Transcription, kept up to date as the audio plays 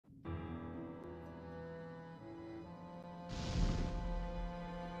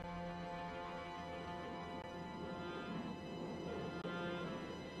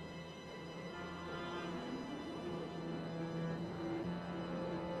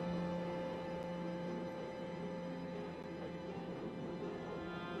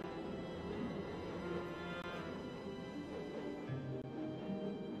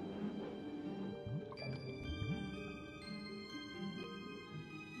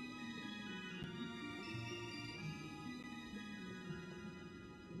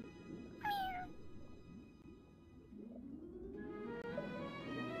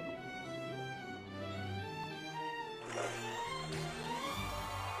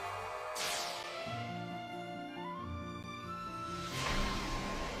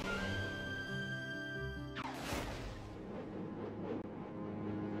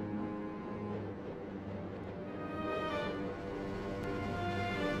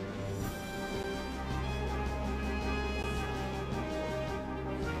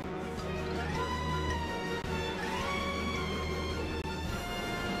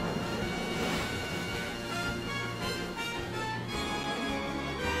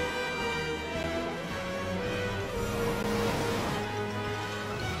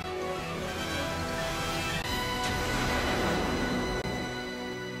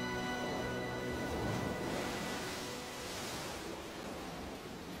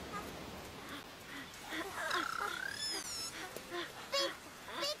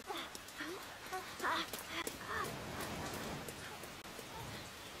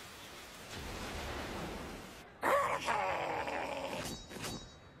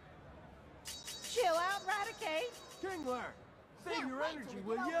Kingler, save your energy,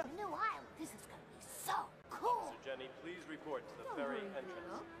 will ya? New Island. This is gonna be so cool. Officer Jenny, please report to the ferry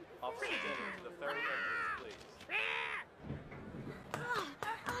entrance. Officer Jenny, to the ferry entrance, please.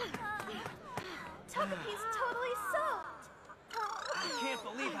 Togepi's totally soaked. I can't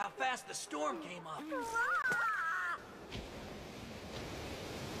believe how fast the storm came up.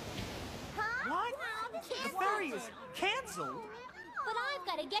 What? The ferry is canceled? But I've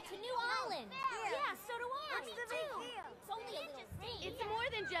got to get to New Island. Yeah, so do I. What's the big deal? It's only a little rain. It's more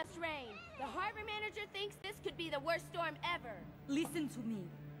than just rain. The harbor manager thinks this could be the worst storm ever. Listen to me.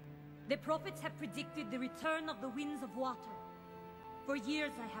 The prophets have predicted the return of the winds of water. For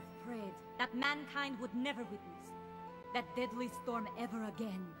years I have prayed that mankind would never witness that deadly storm ever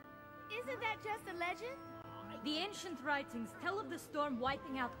again. Isn't that just a legend? The ancient writings tell of the storm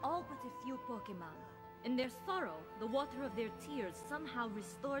wiping out all but a few Pokemon. In their sorrow, the water of their tears somehow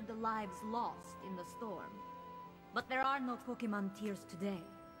restored the lives lost in the storm. But there are no Pokemon tears today.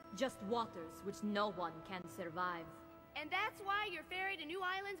 Just waters which no one can survive. And that's why your ferry to New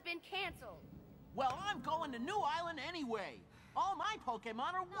Island's been canceled. Well, I'm going to New Island anyway. All my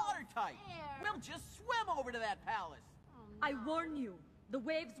Pokemon are watertight. We'll just swim over to that palace. I warn you, the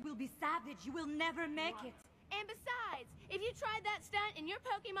waves will be savage. You will never make it. And besides, if you tried that stunt and your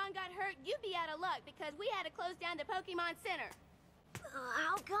Pokemon got hurt, you'd be out of luck because we had to close down the Pokemon Center.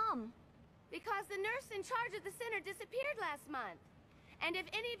 How come? Because the nurse in charge of the center disappeared last month. And if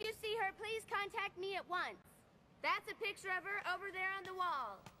any of you see her, please contact me at once. That's a picture of her over there on the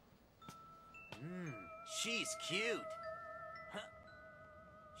wall. She's cute. Huh.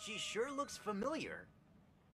 She sure looks familiar.